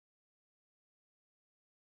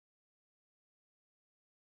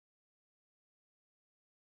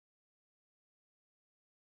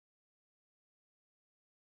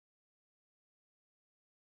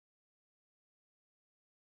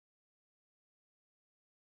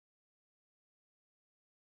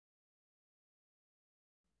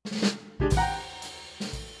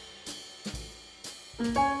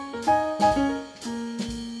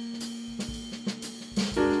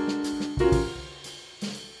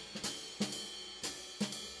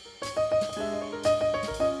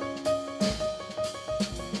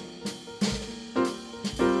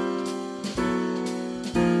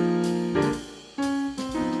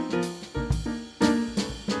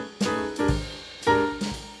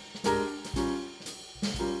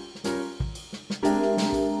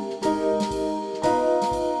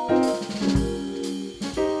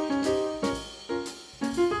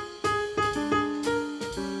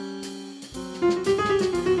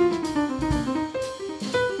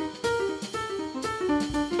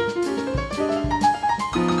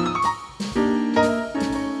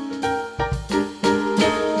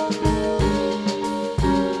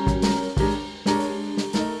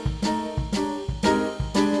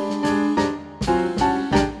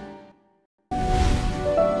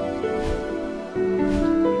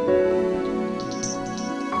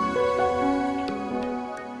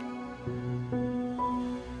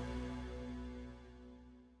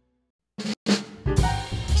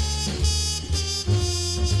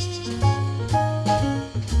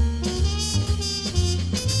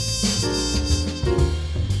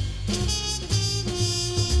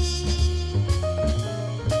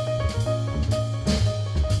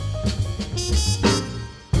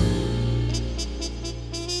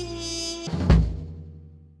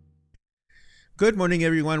Good morning,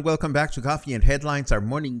 everyone. Welcome back to Coffee and Headlines, our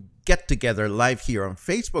morning get-together live here on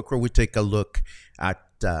Facebook, where we take a look at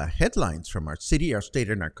headlines from our city, our state,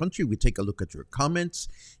 and our country. We take a look at your comments,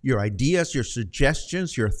 your ideas, your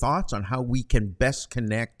suggestions, your thoughts on how we can best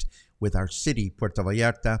connect with our city, Puerto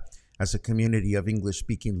Vallarta, as a community of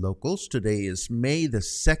English-speaking locals. Today is May the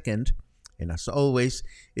 2nd, and as always,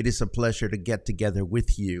 it is a pleasure to get together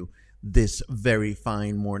with you this very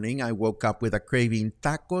fine morning. I woke up with a craving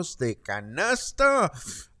tacos de canasta.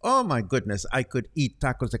 Oh my goodness, I could eat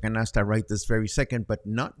tacos de canasta right this very second, but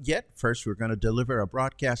not yet. First, we're going to deliver a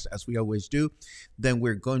broadcast as we always do. Then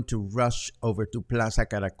we're going to rush over to Plaza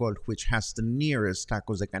Caracol, which has the nearest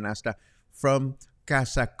tacos de canasta from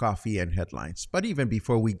Casa Coffee and Headlines. But even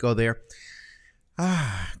before we go there,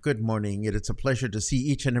 good morning. It is a pleasure to see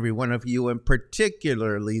each and every one of you, and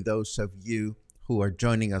particularly those of you who are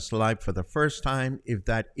joining us live for the first time. If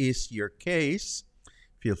that is your case,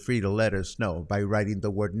 feel free to let us know by writing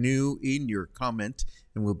the word new in your comment,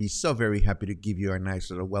 and we'll be so very happy to give you a nice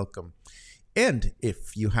little welcome. And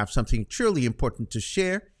if you have something truly important to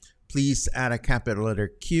share, please add a capital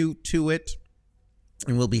letter Q to it,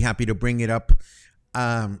 and we'll be happy to bring it up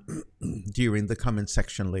during the comment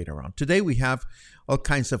section later on. Today we have all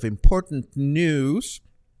kinds of important news,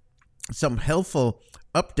 some helpful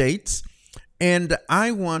updates, and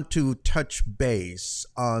I want to touch base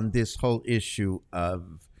on this whole issue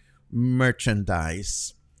of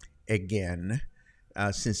merchandise again,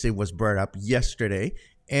 since it was brought up yesterday.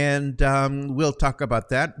 And we'll talk about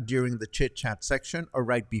that during the chit-chat section or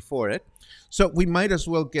right before it. So we might as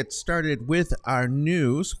well get started with our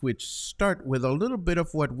news, which start with a little bit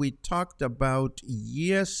of what we talked about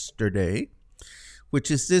yesterday,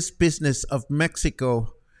 which is this business of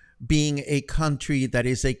Mexico being a country that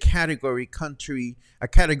is a category 2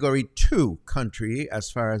 country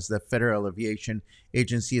as far as the Federal Aviation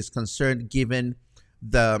Agency is concerned, given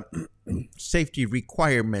the safety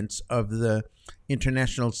requirements of the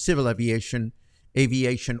International Civil Aviation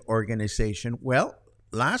Organization. Well,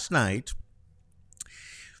 last night,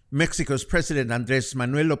 Mexico's President Andrés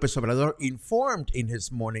Manuel López Obrador informed in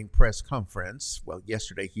his morning press conference, well,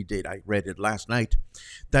 yesterday he did, I read it last night,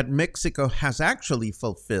 that Mexico has actually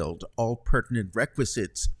fulfilled all pertinent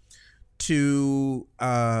requisites to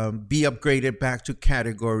be upgraded back to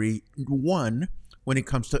Category 1 when it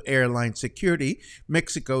comes to airline security.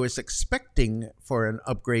 Mexico is expecting for an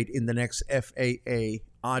upgrade in the next FAA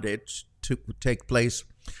audit to take place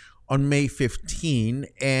on May 15,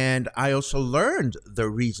 and I also learned the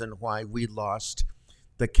reason why we lost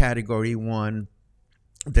the Category 1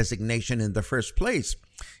 designation in the first place.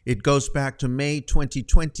 It goes back to May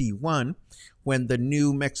 2021 when the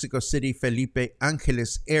new Mexico City Felipe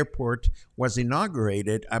Ángeles Airport was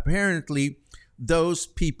inaugurated. Apparently, those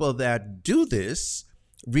people that do this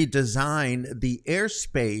redesign the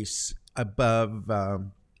airspace above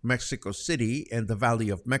Mexico City and the Valley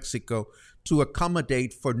of Mexico to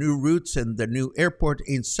accommodate for new routes in the new airport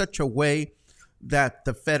in such a way that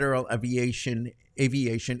the Federal Aviation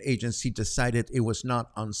Agency decided it was not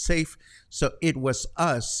unsafe. So it was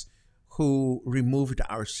us who removed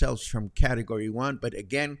ourselves from Category 1. But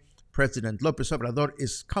again, President López Obrador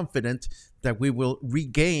is confident that we will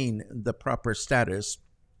regain the proper status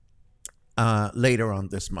later on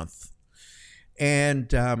this month.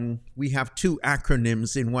 And we have two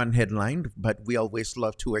acronyms in one headline, but we always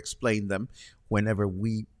love to explain them whenever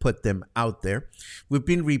we put them out there. We've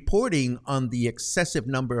been reporting on the excessive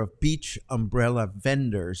number of beach umbrella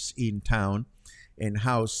vendors in town and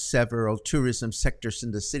how several tourism sectors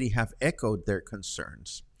in the city have echoed their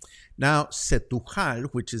concerns. Now,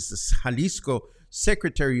 SETUJAL, which is the Jalisco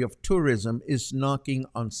Secretary of Tourism, is knocking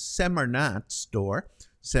on SEMARNAT's door,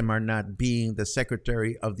 SEMARNAT being the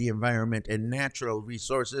Secretary of the Environment and Natural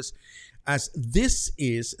Resources, as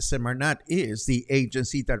SEMARNAT is the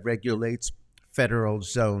agency that regulates federal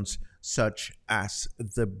zones such as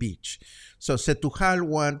the beach. So SETUJAL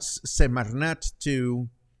wants SEMARNAT to,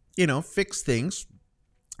 fix things.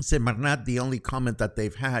 SEMARNAT, the only comment that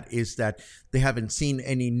they've had is that they haven't seen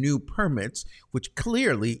any new permits, which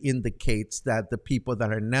clearly indicates that the people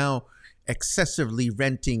that are now excessively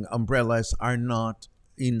renting umbrellas are not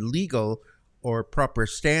in legal or proper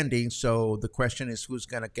standing. So the question is, who's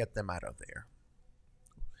going to get them out of there?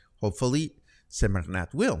 Hopefully,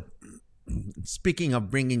 SEMARNAT will. Speaking of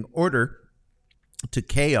bringing order to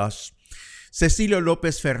chaos, Cecilio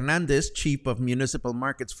Lopez Fernandez, Chief of Municipal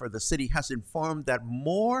Markets for the city, has informed that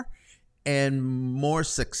more and more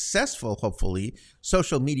successful, hopefully,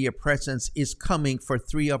 social media presence is coming for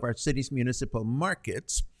three of our city's municipal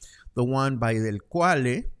markets. The one by El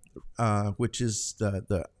Cuale, which is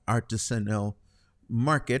the artisanal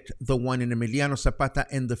market, the one in Emiliano Zapata,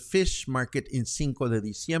 and the fish market in Cinco de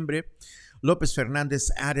Diciembre. Lopez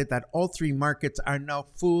Fernandez added that all three markets are now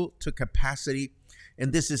full to capacity.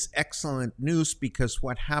 And this is excellent news, because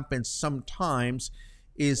what happens sometimes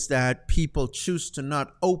is that people choose to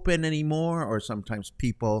not open anymore, or sometimes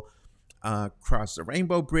people cross the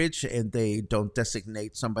Rainbow Bridge and they don't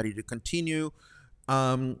designate somebody to continue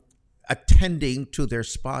attending to their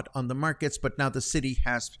spot on the markets. But now the city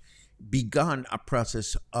has begun a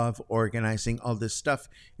process of organizing all this stuff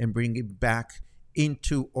and bringing it back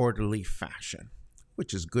into orderly fashion,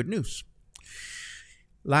 which is good news.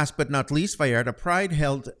 Last but not least, Vallarta Pride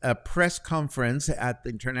held a press conference at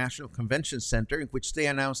the International Convention Center in which they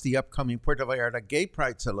announced the upcoming Puerto Vallarta Gay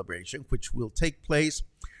Pride celebration, which will take place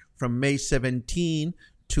from May 17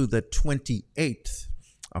 to the 28th.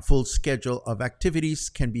 A full schedule of activities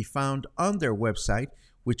can be found on their website,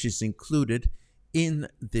 which is included in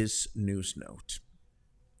this news note.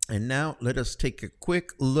 And now let us take a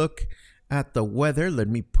quick look at the weather. Let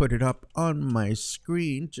me put it up on my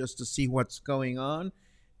screen just to see what's going on.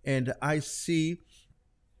 And I see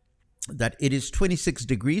that it is 26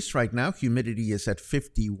 degrees right now. Humidity is at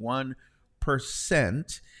 51%.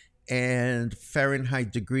 And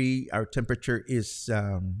Fahrenheit degree, our temperature is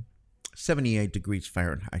 78 degrees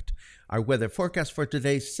Fahrenheit. Our weather forecast for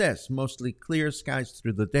today says mostly clear skies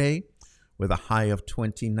through the day with a high of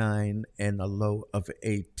 29 and a low of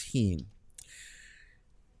 18.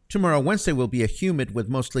 Tomorrow, Wednesday, will be a humid with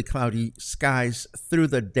mostly cloudy skies through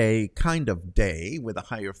the day, kind of day, with a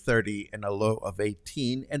high of 30 and a low of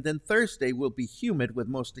 18. And then Thursday will be humid with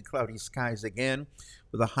mostly cloudy skies again,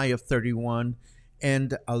 with a high of 31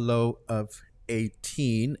 and a low of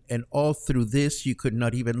 18. And all through this, you could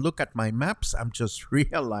not even look at my maps. I'm just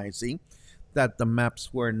realizing that the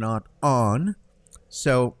maps were not on.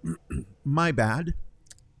 So, my bad.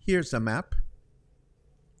 Here's a map.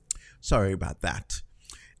 Sorry about that.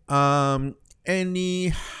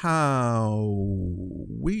 Anyhow,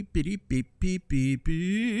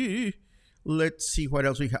 let's see what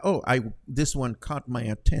else we have. Oh, this one caught my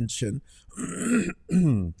attention.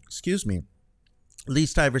 Excuse me. Lee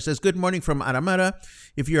Stiver says, good morning from Aramara.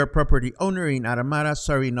 If you're a property owner in Aramara,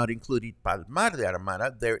 sorry not included Palmar de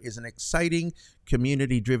Aramara, there is an exciting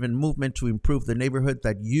community-driven movement to improve the neighborhood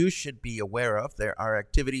that you should be aware of. There are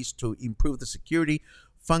activities to improve the security,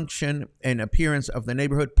 function, and appearance of the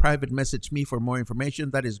neighborhood. Private message me for more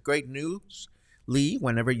information. That is great news, Lee.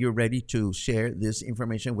 Whenever you're ready to share this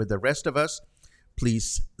information with the rest of us,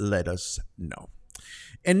 please let us know.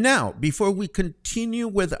 And now, before we continue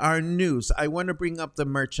with our news, I want to bring up the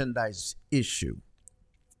merchandise issue.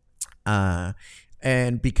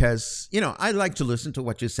 And because, I like to listen to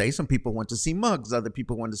what you say. Some people want to see mugs. Other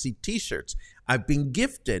people want to see T-shirts. I've been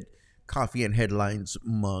gifted Coffee and Headlines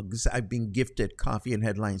mugs. I've been gifted Coffee and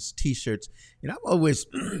Headlines T-shirts. And I've always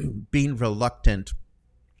been reluctant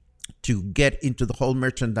to get into the whole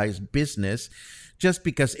merchandise business just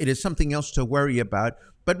because it is something else to worry about.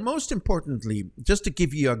 But most importantly, just to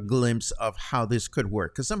give you a glimpse of how this could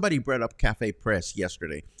work, because somebody brought up Cafe Press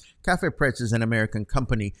yesterday. Cafe Press is an American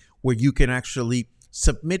company where you can actually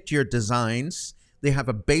submit your designs. They have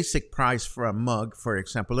a basic price for a mug. For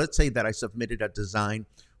example, let's say that I submitted a design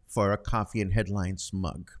for a Coffee and Headlines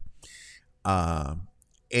mug.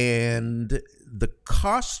 and the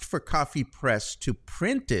cost for Coffee Press to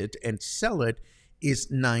print it and sell it is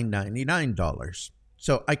 $9.99.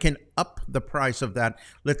 So I can up the price of that.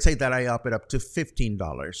 Let's say that I up it up to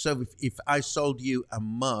 $15. So if I sold you a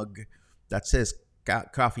mug that says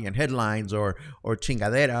Coffee and Headlines or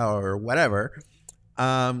Chingadera or whatever,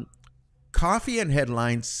 Coffee and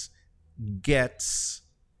Headlines gets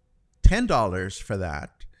 $10 for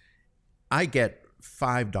that. I get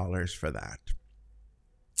 $5 for that.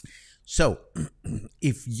 So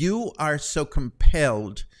if you are so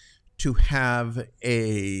compelled to have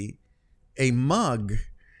a mug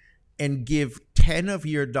and give 10 of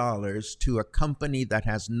your dollars to a company that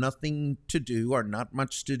has nothing to do or not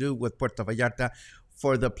much to do with Puerto Vallarta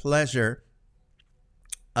for the pleasure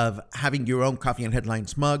of having your own Coffee and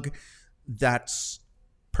Headlines mug, that's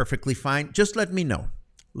perfectly fine. Just let me know.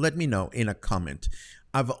 Let me know in a comment.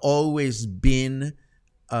 I've always been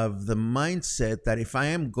of the mindset that if I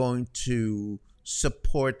am going to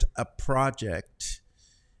support a project,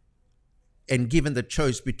 and given the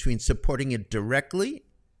choice between supporting it directly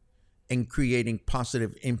and creating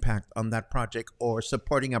positive impact on that project, or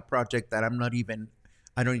supporting a project that I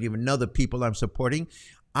don't even know the people I'm supporting,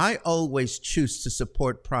 I always choose to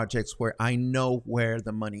support projects where I know where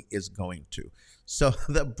the money is going to. So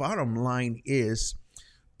the bottom line is,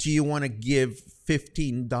 do you want to give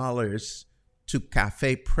 $15 to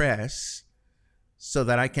Cafe Press so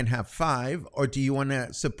that I can have $5, or do you want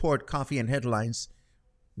to support Coffee and Headlines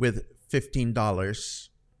with $15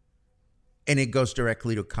 and it goes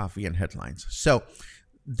directly to Coffee and Headlines? So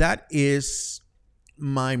that is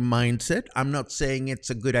my mindset. I'm not saying it's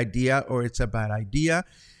a good idea or it's a bad idea,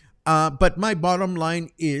 but my bottom line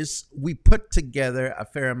is we put together a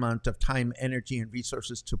fair amount of time, energy, and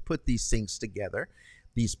resources to put these things together,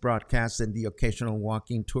 these broadcasts and the occasional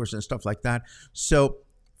walking tours and stuff like that. So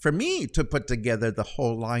for me to put together the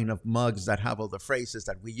whole line of mugs that have all the phrases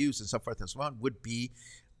that we use and so forth and so on would be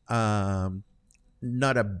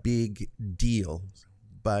not a big deal.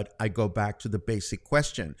 But I go back to the basic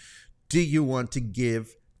question. Do you want to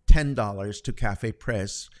give $10 to Cafe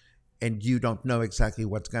Press and you don't know exactly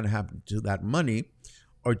what's going to happen to that money?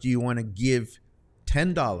 Or do you want to give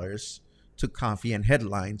 $10 to Coffee and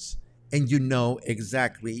Headlines and you know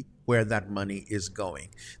exactly where that money is going?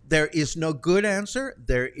 There is no good answer.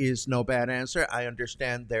 There is no bad answer. I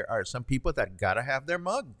understand there are some people that gotta have their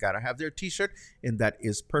mug, gotta have their t-shirt, and that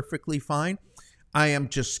is perfectly fine. I am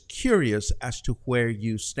just curious as to where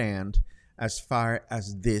you stand as far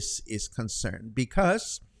as this is concerned.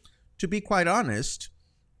 Because, to be quite honest,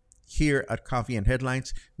 here at Coffee and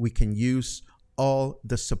Headlines, we can use all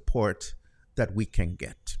the support that we can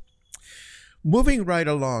get. Moving right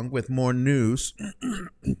along with more news,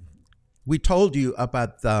 we told you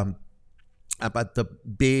about the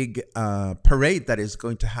big parade that is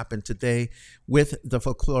going to happen today with the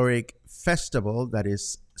folkloric festival that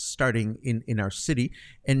is starting in our city.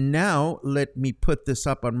 And now let me put this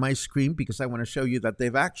up on my screen because I want to show you that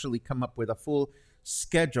they've actually come up with a full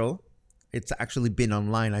schedule. It's actually been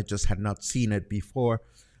online. I just had not seen it before.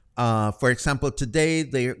 For example, today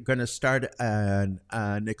they're going to start an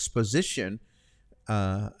exhibition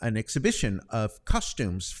of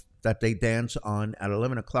costumes that they dance on at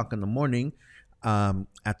 11 o'clock in the morning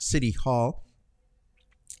at City Hall.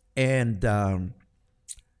 And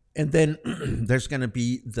then there's going to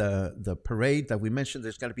be the parade that we mentioned.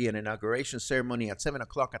 There's going to be an inauguration ceremony at 7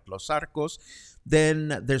 o'clock at Los Arcos.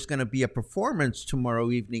 Then there's going to be a performance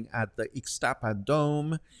tomorrow evening at the Ixtapa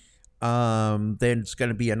Dome. Then it's going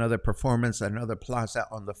to be another performance at another plaza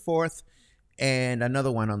on the 4th. And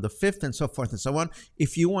another one on the 5th, and so forth and so on.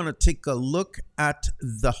 If you want to take a look at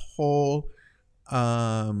the whole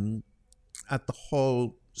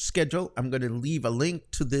schedule, I'm going to leave a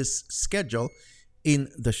link to this schedule in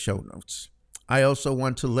the show notes. I also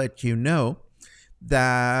want to let you know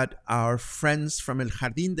that our friends from El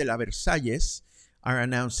Jardín de la Versalles are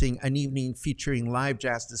announcing an evening featuring live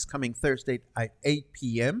jazz this coming Thursday at 8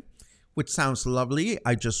 p.m., which sounds lovely.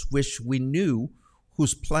 I just wish we knew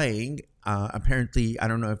who's playing. Apparently, I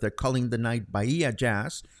don't know if they're calling the night Bahia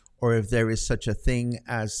Jazz or if there is such a thing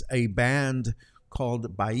as a band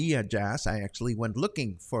called Bahia Jazz. I actually went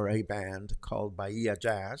looking for a band called Bahia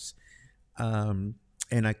Jazz, and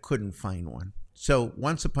I couldn't find one. So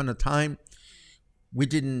once upon a time, we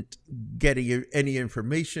didn't get any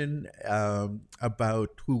information about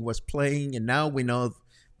who was playing, and now we know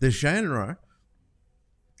the genre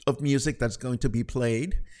of music that's going to be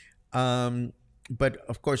played. But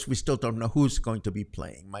of course, we still don't know who's going to be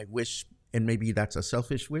playing. My wish, and maybe that's a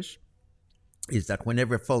selfish wish, is that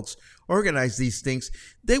whenever folks organize these things,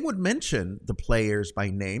 they would mention the players by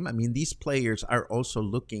name. I mean, these players are also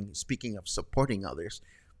looking, speaking of supporting others,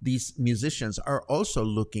 these musicians are also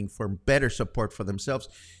looking for better support for themselves.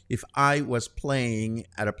 If I was playing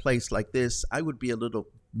at a place like this, I would be a little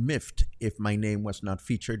miffed if my name was not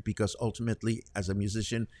featured, because ultimately, as a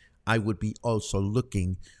musician, I would be also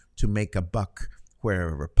looking to make a buck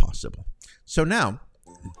wherever possible. So now,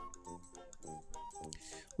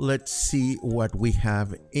 let's see what we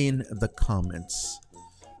have in the comments.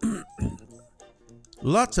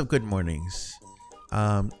 Lots of good mornings.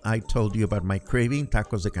 I told you about my craving,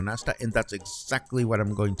 tacos de canasta, and that's exactly what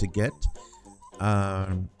I'm going to get.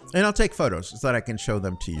 And I'll take photos so that I can show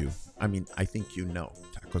them to you. I mean, I think you know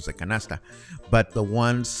tacos de canasta, but the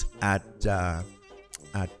ones at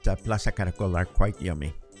Plaza Caracol are quite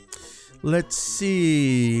yummy. Let's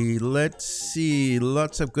see.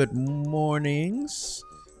 Lots of good mornings.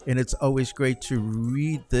 And it's always great to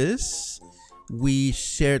read this. We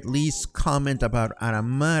shared Lee's comment about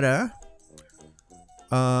Aramara.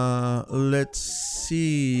 Let's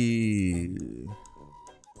see.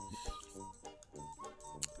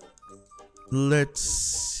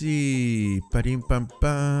 Parim pam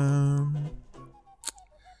pam.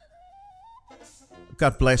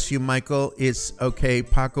 God bless you, Michael. It's okay.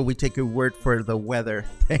 Paco, we take your word for the weather.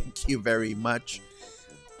 Thank you very much.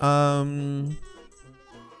 Paula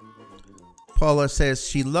says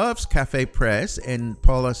she loves Cafe Press, and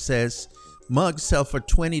Paula says mugs sell for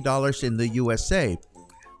 $20 in the USA.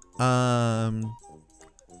 And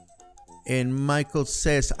Michael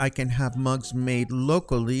says I can have mugs made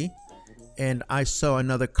locally. And I saw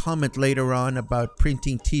another comment later on about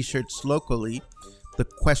printing t-shirts locally. The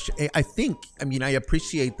question, I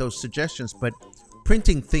appreciate those suggestions, but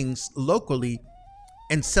printing things locally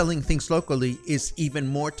and selling things locally is even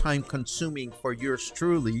more time consuming for yours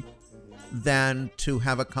truly than to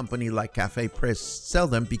have a company like Cafe Press sell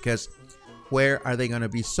them, because where are they going to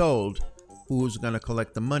be sold? Who's going to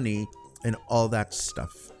collect the money and all that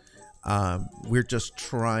stuff? We're just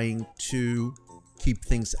trying to keep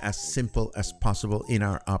things as simple as possible in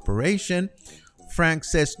our operation. Frank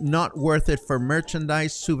says, not worth it for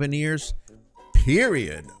merchandise, souvenirs,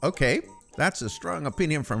 period. Okay, that's a strong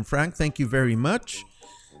opinion from Frank. Thank you very much.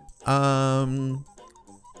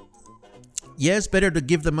 Yes, better to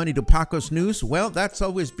give the money to Paco's News. Well, that's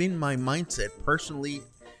always been my mindset personally.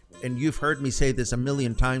 And you've heard me say this a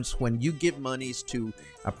million times. When you give monies to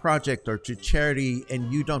a project or to charity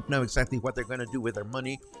and you don't know exactly what they're going to do with their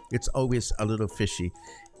money, it's always a little fishy.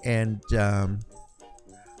 And,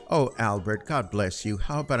 oh, Albert, God bless you.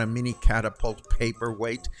 How about a mini catapult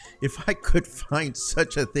paperweight? If I could find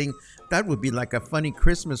such a thing, that would be like a funny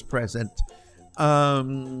Christmas present.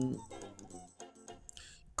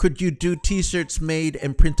 Could you do t-shirts made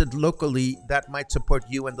and printed locally that might support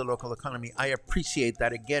you and the local economy? I appreciate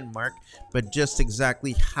that again, Mark, but just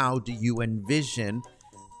exactly how do you envision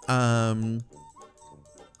the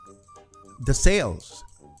sales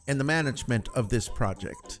and the management of this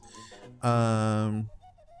project?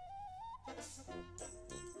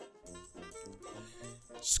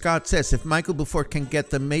 Scott says, if Michael Beaufort can get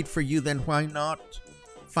them made for you, then why not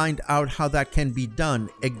find out how that can be done?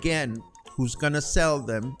 Again, who's going to sell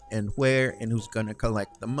them and where, and who's going to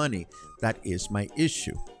collect the money? That is my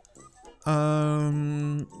issue.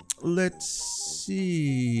 Let's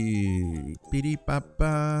see. Piri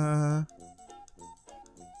papa.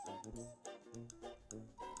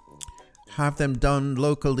 Have them done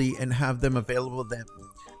locally and have them available then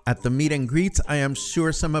at the meet and greets. I am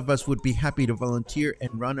sure some of us would be happy to volunteer and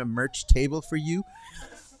run a merch table for you.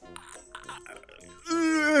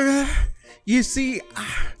 You see,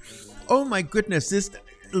 oh my goodness, this,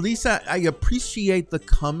 Lisa, I appreciate the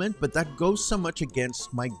comment, but that goes so much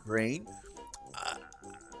against my grain.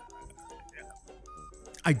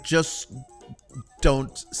 I just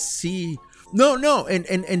don't see. No,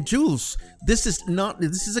 and Jules, this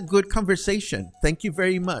is a good conversation. Thank you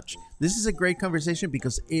very much. This is a great conversation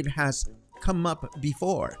because it has come up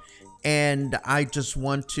before, and I just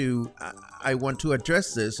want to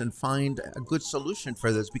address this and find a good solution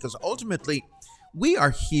for this, because ultimately we are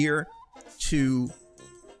here to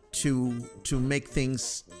make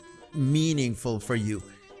things meaningful for you.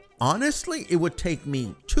 Honestly, it would take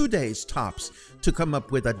me 2 days tops to come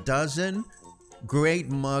up with a dozen great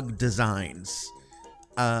mug designs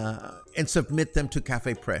and submit them to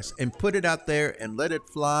Cafe Press and put it out there and let it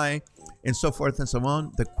fly and so forth and so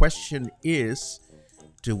on. The question is,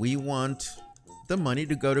 do we want the money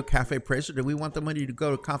to go to Cafe Press, or do we want the money to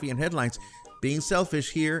go to Coffee and Headlines? Being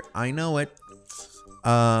selfish here, I know it.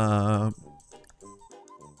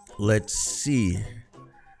 Let's see.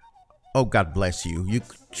 Oh, God bless you. You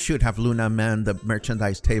should have Luna man the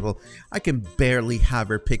merchandise table. I can barely have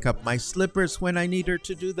her pick up my slippers when I need her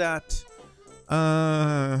to do that.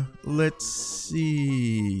 Let's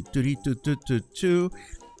see.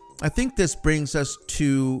 I think this brings us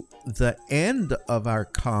to the end of our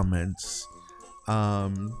comments,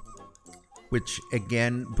 which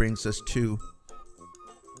again brings us to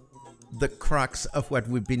the crux of what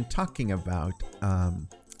we've been talking about.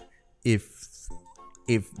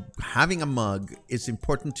 If having a mug is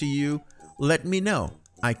important to you, let me know.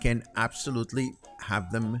 I can absolutely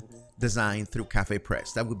have them designed through Cafe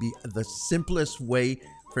Press. That would be the simplest way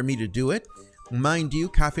for me to do it. Mind you,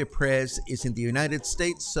 Cafe Press is in the United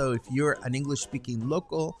States, so if you're an English-speaking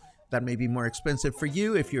local, that may be more expensive for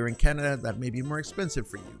you. If you're in Canada, that may be more expensive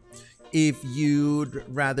for you. If you'd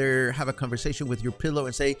rather have a conversation with your pillow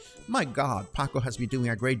and say, my God, Paco has been doing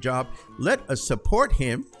a great job, let us support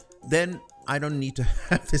him, then I don't need to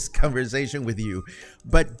have this conversation with you.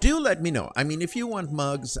 But do let me know. I mean, if you want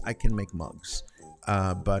mugs, I can make mugs.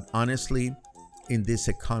 But honestly, in this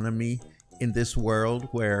economy, in this world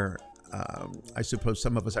where I suppose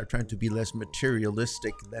some of us are trying to be less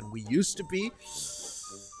materialistic than we used to be,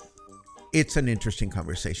 it's an interesting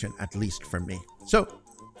conversation, at least for me. So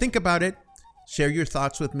think about it. Share your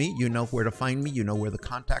thoughts with me. You know where to find me. You know where the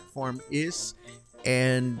contact form is.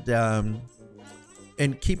 And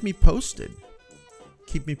keep me posted.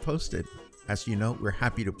 Keep me posted. As you know, we're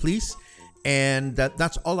happy to please. And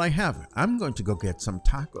that's all I have. I'm going to go get some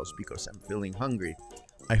tacos because I'm feeling hungry.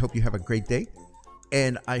 I hope you have a great day.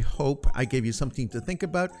 And I hope I gave you something to think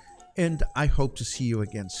about. And I hope to see you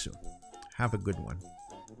again soon. Have a good one.